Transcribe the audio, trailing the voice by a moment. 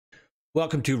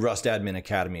Welcome to Rust Admin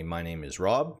Academy. My name is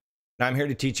Rob, and I'm here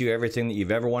to teach you everything that you've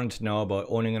ever wanted to know about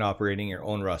owning and operating your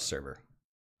own Rust server.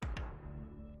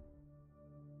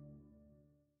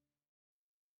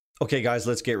 Okay guys,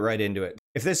 let's get right into it.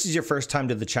 If this is your first time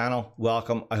to the channel,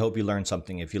 welcome. I hope you learned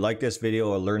something. If you like this video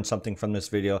or learned something from this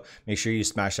video, make sure you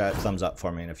smash that thumbs up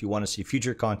for me. And if you want to see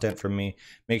future content from me,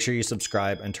 make sure you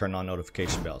subscribe and turn on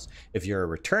notification bells. If you're a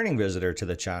returning visitor to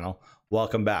the channel,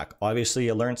 welcome back. Obviously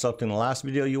you learned something in the last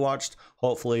video you watched.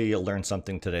 Hopefully you'll learn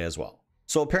something today as well.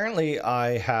 So apparently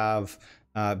I have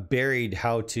buried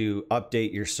how to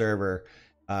update your server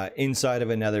inside of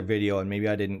another video, and maybe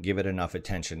I didn't give it enough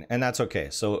attention, and that's okay.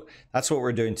 So that's what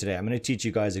we're doing today. I'm going to teach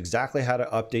you guys exactly how to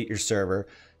update your server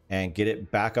and get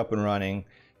it back up and running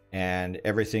and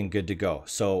everything good to go.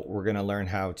 So we're going to learn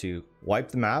how to wipe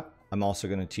the map. I'm also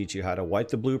going to teach you how to wipe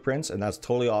the blueprints, and that's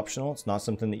totally optional. It's not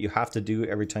something that you have to do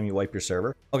every time you wipe your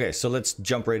server. Okay, so let's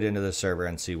jump right into the server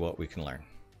and see what we can learn.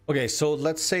 Okay, so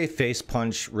let's say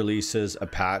Facepunch releases a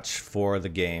patch for the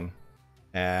game,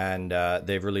 and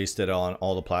they've released it on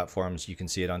all the platforms. You can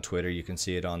see it on Twitter, you can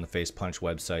see it on the Facepunch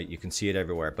website, you can see it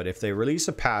everywhere. But if they release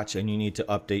a patch and you need to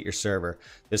update your server,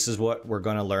 this is what we're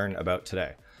going to learn about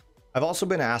today. I've also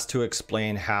been asked to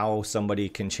explain how somebody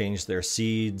can change their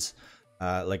seeds,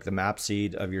 like the map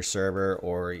seed of your server,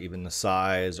 or even the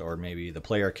size, or maybe the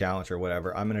player count or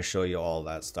whatever. I'm going to show you all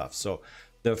that stuff. So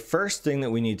the first thing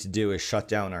that we need to do is shut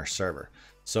down our server.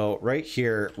 So right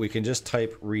here, we can just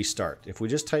type restart. If we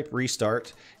just type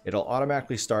restart, it'll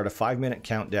automatically start a 5-minute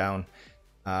countdown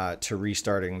to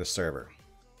restarting the server.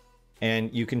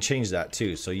 And you can change that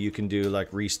too. So you can do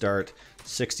like restart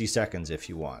 60 seconds if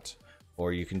you want,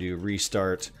 or you can do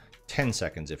restart 10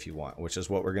 seconds if you want, which is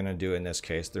what we're going to do in this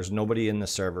case. There's nobody in the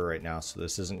server right now, so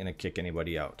this isn't going to kick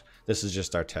anybody out. This is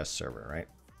just our test server, right?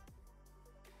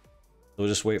 We'll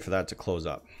just wait for that to close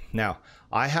up. Now,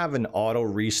 I have an auto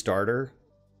restarter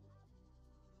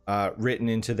written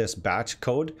into this batch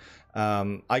code.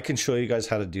 I can show you guys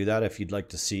how to do that if you'd like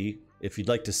to see. If you'd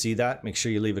like to see that, make sure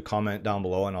you leave a comment down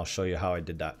below and I'll show you how I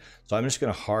did that. So I'm just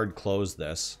going to hard close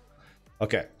this.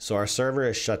 Okay, so our server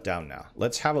is shut down now.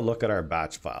 Let's have a look at our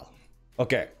batch file.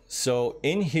 Okay, so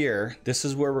in here, this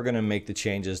is where we're going to make the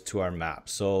changes to our map.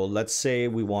 So let's say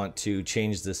we want to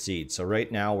change the seed. So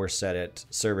right now we're set at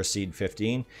server seed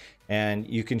 15, and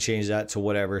you can change that to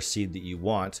whatever seed that you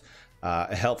want.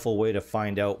 A helpful way to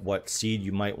find out what seed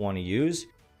you might want to use,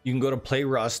 you can go to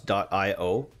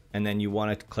playrust.io, and then you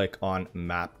want to click on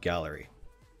map gallery.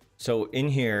 So in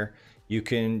here you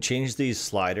can change these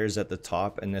sliders at the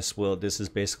top, and this is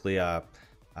basically a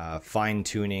fine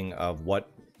tuning of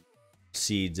what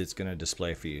seeds it's going to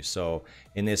display for you. So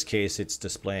in this case, it's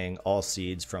displaying all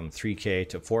seeds from 3K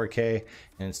to 4K,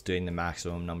 and it's doing the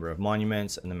maximum number of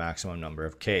monuments and the maximum number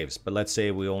of caves. But let's say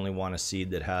we only want a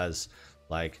seed that has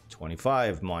like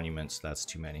 25 monuments. That's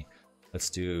too many. Let's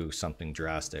do something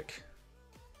drastic.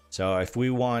 So if we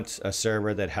want a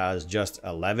server that has just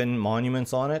 11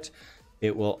 monuments on it,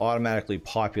 it will automatically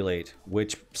populate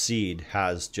which seed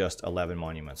has just 11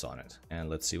 monuments on it. And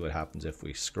let's see what happens if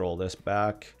we scroll this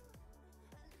back.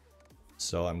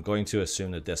 So I'm going to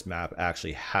assume that this map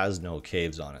actually has no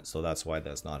caves on it, so that's why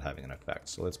that's not having an effect.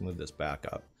 So let's move this back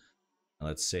up. And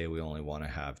let's say we only want to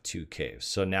have 2 caves.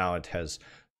 So now it has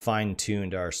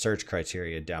fine-tuned our search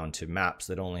criteria down to maps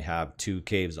that only have 2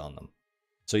 caves on them.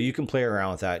 So you can play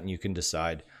around with that and you can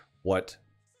decide what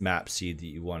map seed that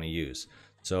you want to use.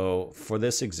 So for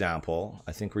this example,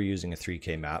 I think we're using a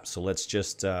 3K map. So let's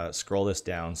just scroll this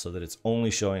down so that it's only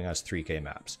showing us 3K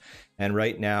maps. And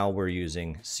right now we're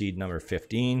using seed number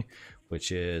 15,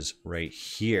 which is right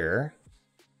here.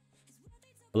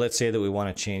 Let's say that we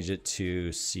want to change it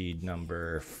to seed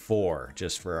number 4,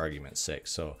 just for argument's sake.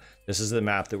 So this is the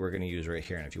map that we're going to use right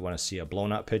here. And if you want to see a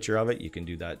blown up picture of it, you can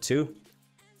do that too.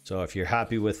 So if you're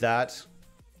happy with that,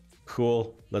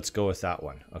 cool, let's go with that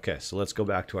one. Okay, so let's go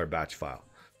back to our batch file.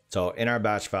 So in our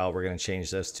batch file, we're going to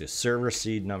change this to server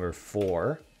seed number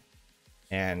 4,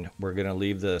 and we're going to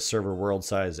leave the server world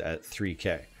size at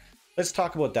 3K. Let's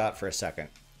talk about that for a second.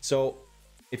 So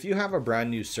if you have a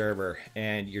brand new server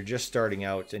and you're just starting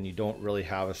out and you don't really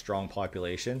have a strong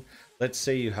population, let's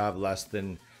say you have less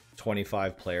than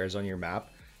 25 players on your map,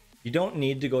 you don't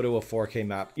need to go to a 4K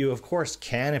map. You of course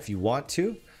can if you want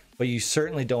to, but you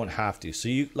certainly don't have to. So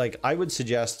I would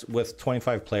suggest with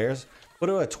 25 players, go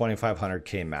to a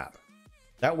 2500K map.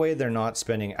 That way they're not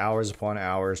spending hours upon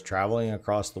hours traveling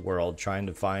across the world trying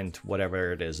to find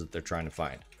whatever it is that they're trying to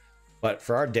find. But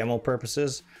for our demo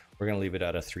purposes, we're going to leave it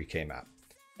at a 3K map.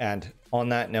 And on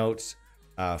that note,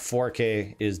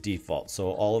 4K is default.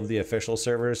 So all of the official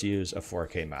servers use a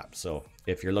 4K map. So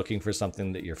if you're looking for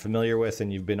something that you're familiar with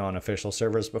and you've been on official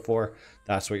servers before,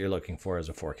 that's what you're looking for, as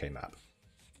a 4K map.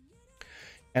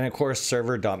 And of course,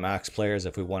 server.max players,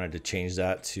 if we wanted to change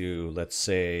that to, let's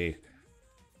say,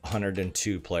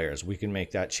 102 players, we can make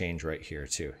that change right here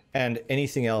too. And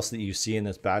anything else that you see in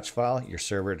this batch file, your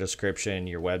server description,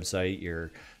 your website,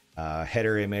 your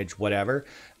header image, whatever,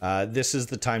 this is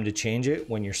the time to change it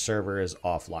when your server is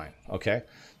offline. Okay,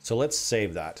 so let's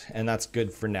save that, and that's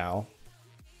good for now.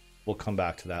 We'll come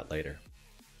back to that later.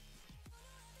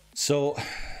 So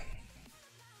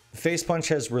Facepunch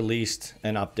has released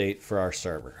an update for our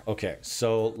server. Okay,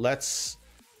 so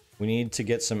we need to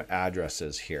get some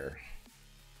addresses here.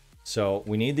 So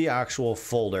we need the actual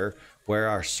folder where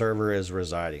our server is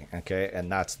residing, okay?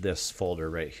 And that's this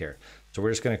folder right here. So we're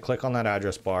just gonna click on that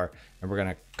address bar and we're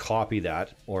gonna copy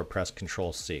that, or press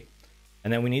Control-C.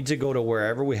 And then we need to go to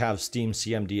wherever we have Steam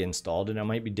CMD installed, and it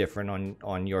might be different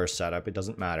on your setup. It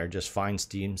doesn't matter, just find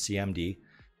Steam CMD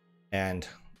and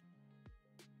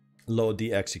load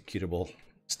the executable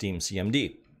Steam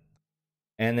CMD.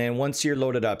 And then once you're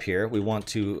loaded up here, we want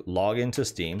to log into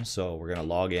Steam. So we're gonna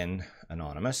log in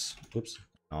anonymous.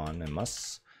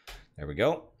 There we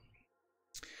go.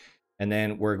 And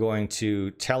then we're going to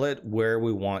tell it where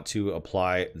we want to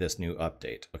apply this new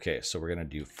update. Okay, so we're gonna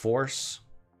do force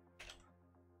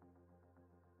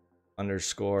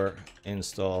 _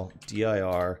 install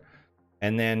dir.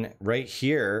 And then right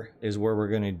here is where we're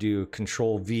gonna do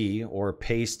Control-V, or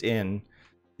paste in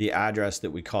the address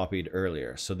that we copied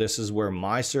earlier. So this is where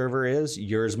my server is.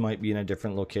 Yours might be in a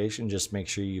different location. Just make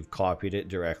sure you've copied it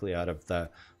directly out of the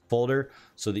folder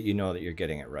so that you know that you're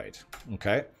getting it right.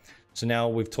 Okay, so now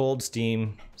we've told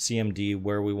Steam CMD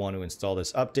where we want to install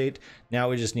this update. Now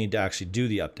we just need to actually do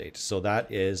the update. So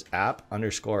that is app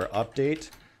 _ update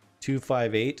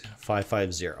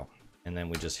 258550. And then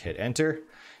we just hit enter.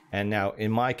 And now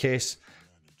in my case,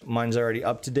 mine's already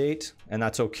up to date, and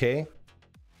that's okay.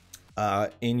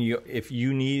 If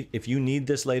you need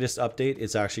this latest update,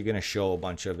 it's actually going to show a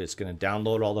bunch of, it's going to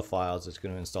download all the files, it's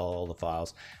going to install all the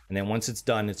files, and then once it's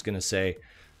done, it's going to say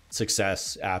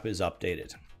success, app is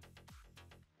updated.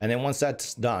 And then once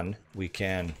that's done, we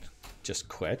can just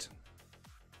quit.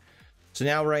 So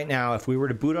now, right now, if we were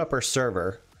to boot up our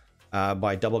server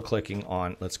by double clicking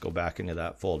on, let's go back into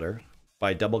that folder,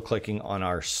 by double clicking on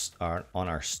our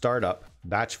startup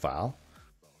batch file,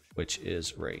 which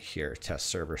is right here, test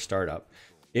server startup,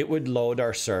 it would load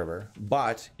our server,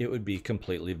 but it would be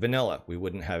completely vanilla. We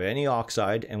wouldn't have any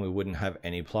Oxide and we wouldn't have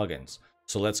any plugins.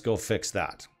 So let's go fix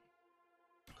that.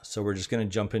 So we're just going to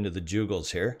jump into the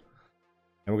Jugles here,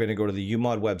 and we're going to go to the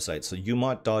umod website. So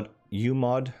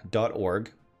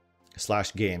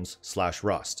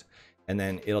umod.org/games/rust. And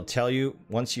then it'll tell you,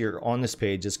 once you're on this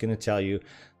page, it's going to tell you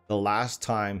the last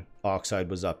time Oxide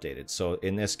was updated. So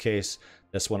in this case,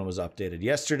 this one was updated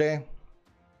yesterday.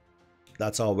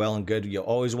 That's all well and good. You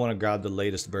always want to grab the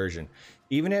latest version.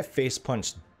 Even if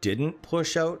Facepunch didn't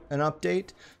push out an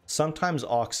update, sometimes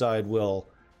Oxide will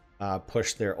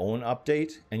push their own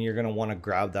update, and you're going to want to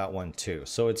grab that one too.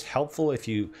 So it's helpful if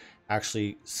you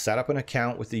actually set up an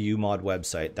account with the umod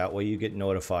website. That way you get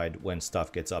notified when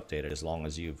stuff gets updated, as long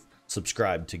as you've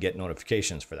subscribed to get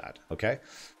notifications for that. Okay,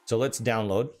 so let's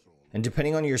download. And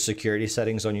depending on your security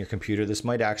settings on your computer, this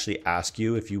might actually ask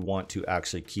you if you want to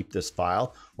actually keep this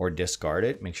file or discard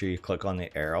it. Make sure you click on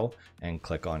the arrow and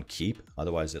click on keep.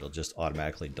 Otherwise, it'll just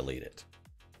automatically delete it.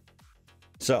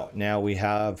 So now we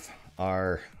have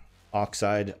our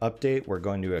Oxide update. We're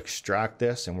going to extract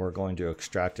this, and we're going to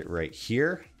extract it right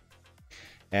here.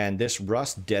 And this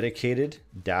Rust dedicated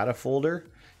data folder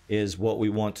is what we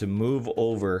want to move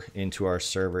over into our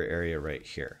server area right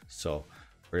here. So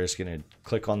we're just going to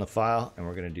click on the file, and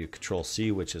we're going to do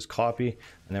Control-C, which is copy.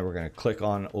 And then we're going to click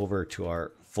on over to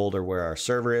our folder where our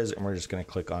server is, and we're just going to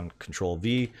click on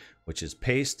Control-V, which is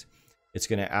paste. It's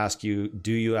going to ask you,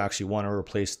 do you actually want to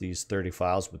replace these 30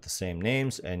 files with the same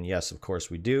names? And yes, of course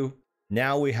we do.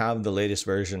 Now we have the latest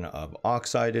version of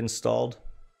Oxide installed,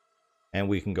 and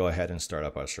we can go ahead and start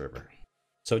up our server.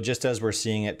 So just as we're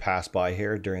seeing it pass by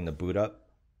here during the boot up,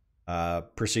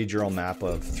 procedural map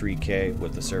of 3K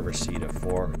with the server seed of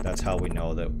 4. That's how we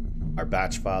know that our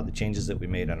batch file, the changes that we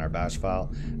made on our batch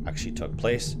file, actually took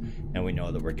place, and we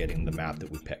know that we're getting the map that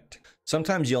we picked.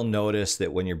 Sometimes you'll notice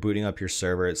that when you're booting up your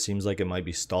server, it seems like it might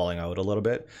be stalling out a little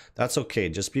bit. That's okay.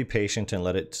 Just be patient and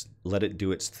let it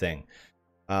do its thing.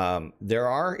 There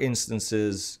are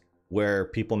instances where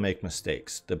people make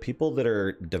mistakes. The people that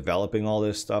are developing all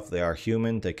this stuff, they are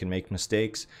human, they can make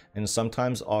mistakes, and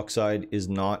sometimes Oxide is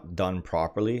not done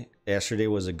properly. Yesterday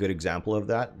was a good example of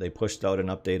that. They pushed out an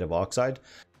update of Oxide.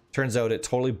 Turns out it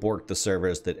totally borked the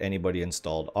servers that anybody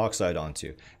installed Oxide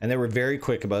onto. And they were very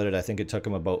quick about it. I think it took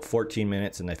them about 14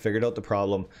 minutes and they figured out the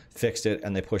problem, fixed it,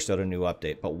 and they pushed out a new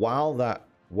update. But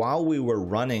while we were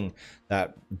running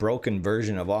that broken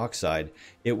version of Oxide,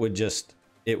 it would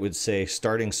say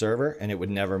starting server and it would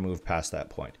never move past that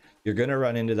point. You're going to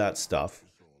run into that stuff.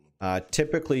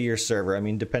 Typically your server, I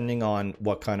mean, depending on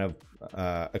what kind of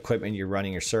equipment you're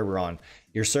running your server on,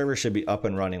 your server should be up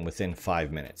and running within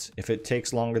 5 minutes. If it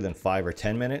takes longer than 5 or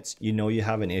 10 minutes, you know you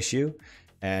have an issue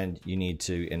and you need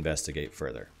to investigate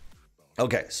further.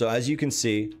 Okay, so as you can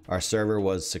see, our server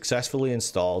was successfully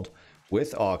installed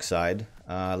with Oxide.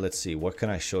 Let's see, what can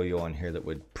I show you on here that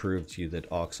would prove to you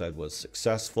that Oxide was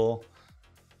successful?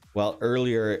 Well,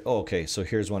 earlier, okay, so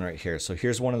here's one right here. So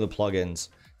here's one of the plugins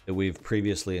that we've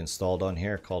previously installed on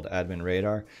here called Admin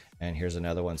Radar. And here's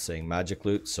another one saying Magic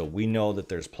Loot. So we know that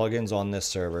there's plugins on this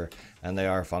server and they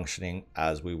are functioning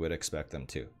as we would expect them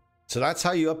to. So that's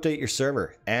how you update your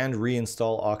server and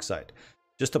reinstall Oxide.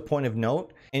 Just a point of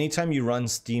note, anytime you run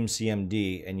Steam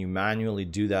CMD and you manually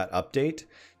do that update,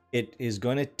 it is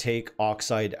going to take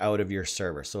Oxide out of your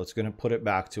server. So it's going to put it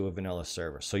back to a vanilla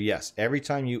server. So yes, every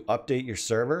time you update your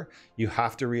server, you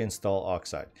have to reinstall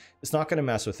Oxide. It's not going to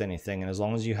mess with anything. And as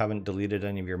long as you haven't deleted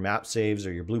any of your map saves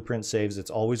or your blueprint saves, it's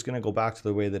always going to go back to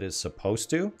the way that it's supposed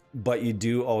to. But you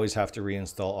do always have to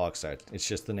reinstall Oxide. It's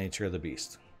just the nature of the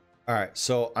beast. All right,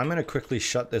 so I'm going to quickly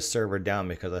shut this server down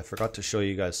because I forgot to show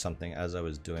you guys something as I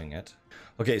was doing it.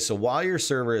 Okay, so while your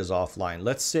server is offline,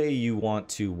 let's say you want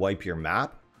to wipe your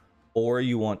map or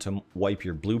you want to wipe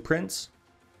your blueprints.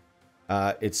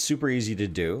 It's super easy to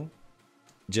do.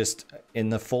 Just in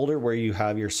the folder where you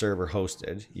have your server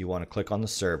hosted, you want to click on the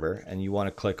server and you want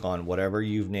to click on whatever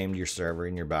you've named your server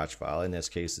in your batch file. In this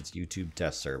case, it's YouTube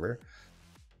test server.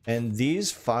 And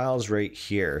these files right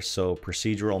here, so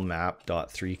procedural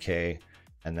map.3k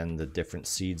and then the different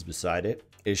seeds beside it,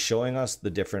 is showing us the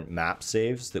different map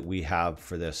saves that we have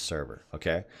for this server.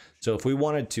 Okay, so if we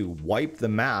wanted to wipe the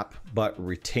map but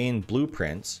retain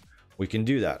blueprints, we can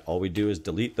do that. All we do is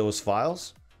delete those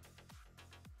files,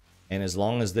 and as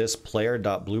long as this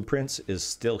player.blueprints is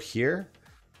still here,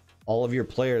 all of your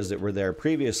players that were there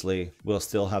previously will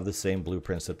still have the same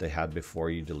blueprints that they had before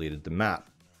you deleted the map.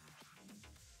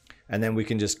 And then we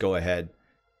can just go ahead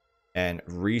and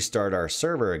restart our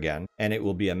server again, and it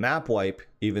will be a map wipe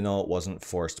even though it wasn't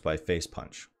forced by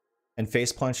Facepunch. And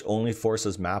Facepunch only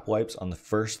forces map wipes on the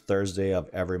first Thursday of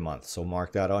every month. So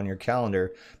mark that on your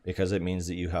calendar because it means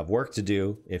that you have work to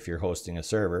do. If you're hosting a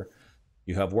server,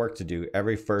 you have work to do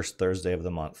every first Thursday of the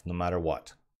month, no matter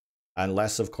what.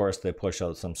 Unless, of course, they push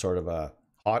out some sort of a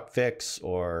hot fix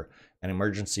or an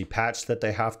emergency patch that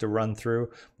they have to run through.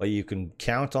 But you can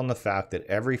count on the fact that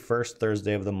every first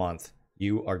Thursday of the month,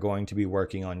 you are going to be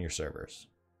working on your servers.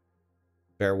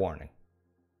 Fair warning.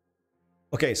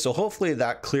 Okay, so hopefully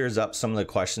that clears up some of the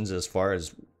questions as far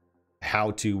as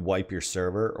how to wipe your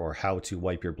server or how to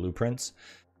wipe your blueprints.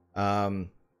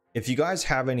 If you guys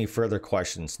have any further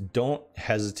questions, don't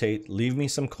hesitate. Leave me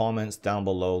some comments down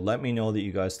below. Let me know that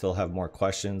you guys still have more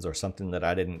questions or something that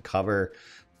I didn't cover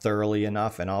thoroughly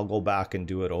enough, and I'll go back and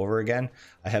do it over again.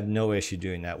 I have no issue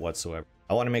doing that whatsoever.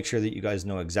 I want to make sure that you guys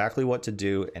know exactly what to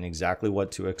do and exactly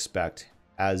what to expect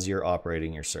as you're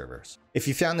operating your servers. If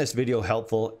you found this video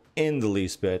helpful in the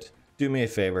least bit, do me a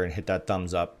favor and hit that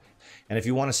thumbs up. And if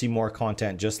you want to see more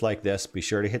content just like this, be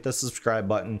sure to hit the subscribe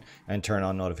button and turn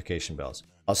on notification bells.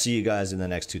 I'll see you guys in the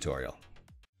next tutorial.